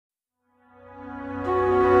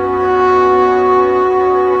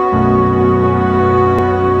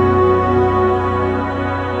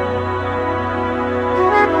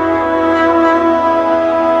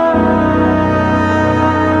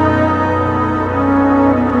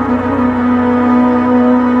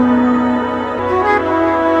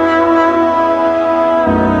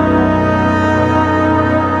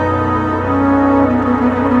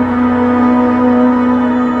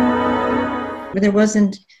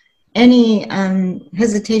wasn't any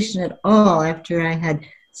hesitation at all after I had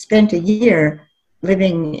spent a year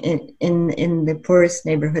living in the poorest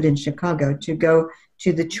neighborhood in Chicago to go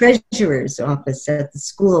to the treasurer's office at the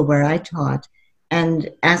school where I taught and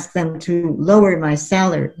ask them to lower my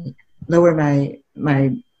salary, lower my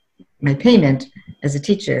payment as a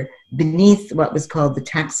teacher beneath what was called the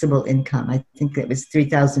taxable income. I think it was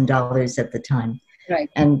 $3,000 at the time. Right.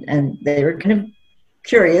 And they were kind of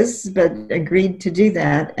curious, but agreed to do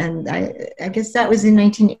that. And I guess that was in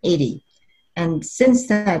 1980. And since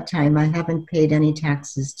that time, I haven't paid any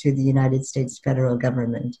taxes to the United States federal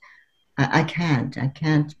government. I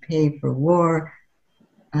can't pay for war,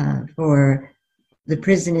 for the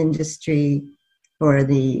prison industry, for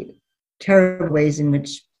the terrible ways in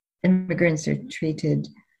which immigrants are treated,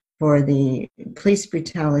 for the police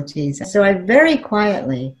brutalities. So I very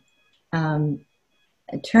quietly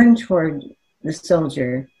turned toward the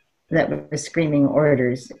soldier that was screaming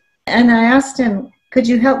orders. And I asked him, could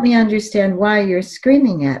you help me understand why you're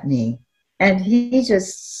screaming at me? And he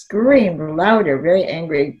just screamed louder, very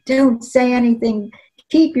angry. Don't say anything.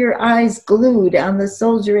 Keep your eyes glued on the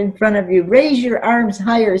soldier in front of you. Raise your arms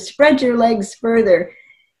higher. Spread your legs further.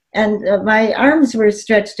 And my arms were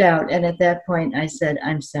stretched out. And at that point, I said,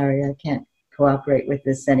 I'm sorry, I can't cooperate with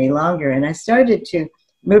this any longer. And I started to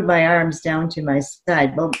move my arms down to my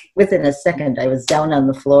side. Well, within a second, I was down on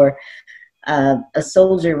the floor. A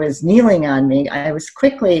soldier was kneeling on me. I was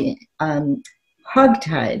quickly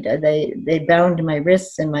hogtied. They bound my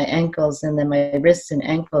wrists and my ankles, and then my wrists and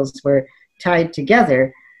ankles were tied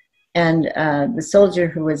together. And the soldier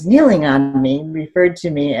who was kneeling on me referred to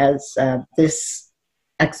me as this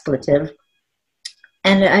expletive.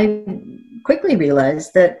 And I quickly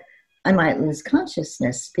realized that I might lose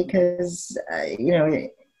consciousness because,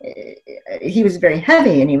 he was very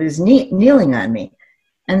heavy and he was kneeling on me.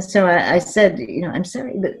 And so I said, I'm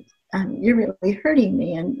sorry, but you're really hurting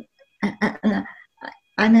me, and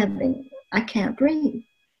I can't breathe.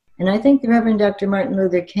 And I think the Reverend Dr. Martin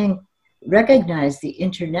Luther King recognized the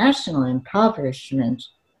international impoverishment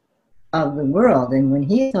of the world. And when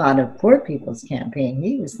he thought of Poor People's Campaign,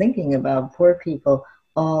 he was thinking about poor people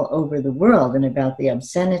all over the world and about the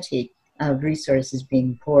obscenity of resources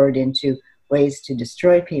being poured into ways to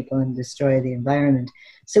destroy people and destroy the environment.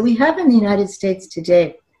 So we have in the United States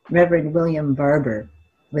today Reverend William Barber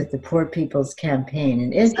with the Poor People's Campaign,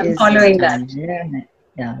 and it is following that.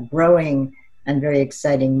 Growing and very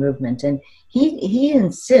exciting movement. And he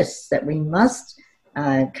insists that we must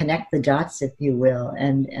connect the dots, if you will,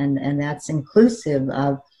 and that's inclusive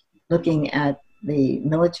of looking at the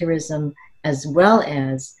militarism as well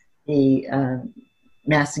as the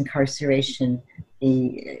mass incarceration,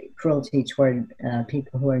 the cruelty toward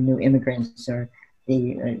people who are new immigrants, or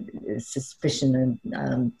the suspicion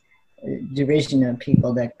and derision of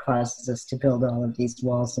people that causes us to build all of these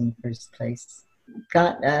walls in the first place.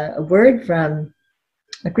 Got a word from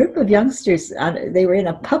a group of youngsters. They were in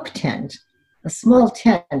a pup tent, a small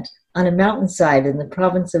tent on a mountainside in the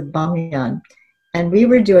province of Bamyan. And we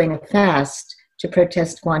were doing a fast to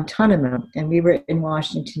protest Guantanamo. And we were in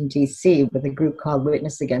Washington, D.C. with a group called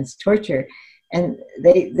Witness Against Torture. And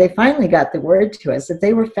they finally got the word to us that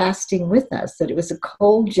they were fasting with us, that it was a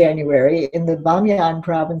cold January in the Bamyan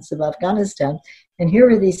province of Afghanistan. And here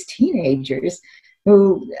were these teenagers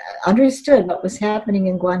who understood what was happening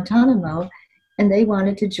in Guantanamo, and they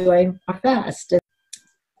wanted to join our fast.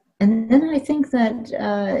 And then I think that,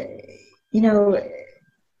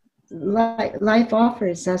 life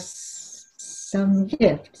offers us some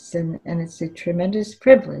gifts, and it's a tremendous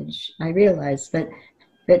privilege, I realize. But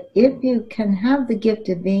if you can have the gift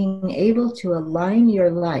of being able to align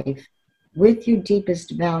your life with your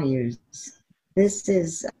deepest values, this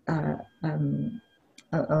is a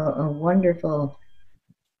wonderful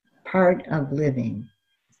part of living.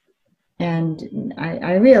 And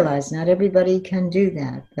I realize not everybody can do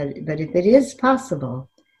that, but if it is possible,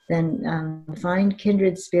 then find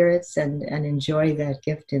kindred spirits and enjoy that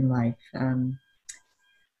gift in life.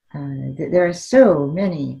 There are so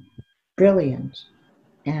many brilliant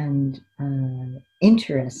and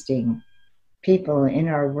interesting people in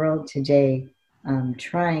our world today,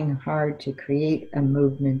 trying hard to create a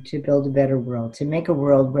movement to build a better world, to make a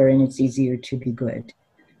world wherein it's easier to be good.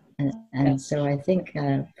 And so I think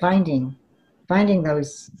finding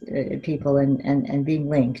those people and being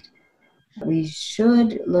linked, we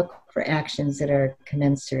should look for actions that are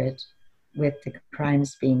commensurate with the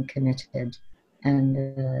crimes being committed.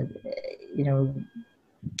 And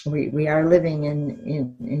we are living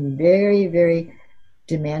in very, very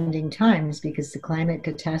demanding times, because the climate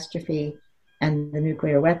catastrophe and the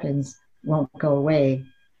nuclear weapons won't go away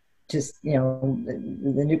just, you know,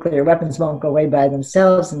 the nuclear weapons won't go away by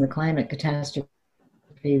themselves, and the climate catastrophe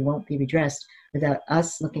won't be redressed without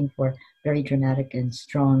us looking for very dramatic and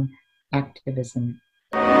strong activism.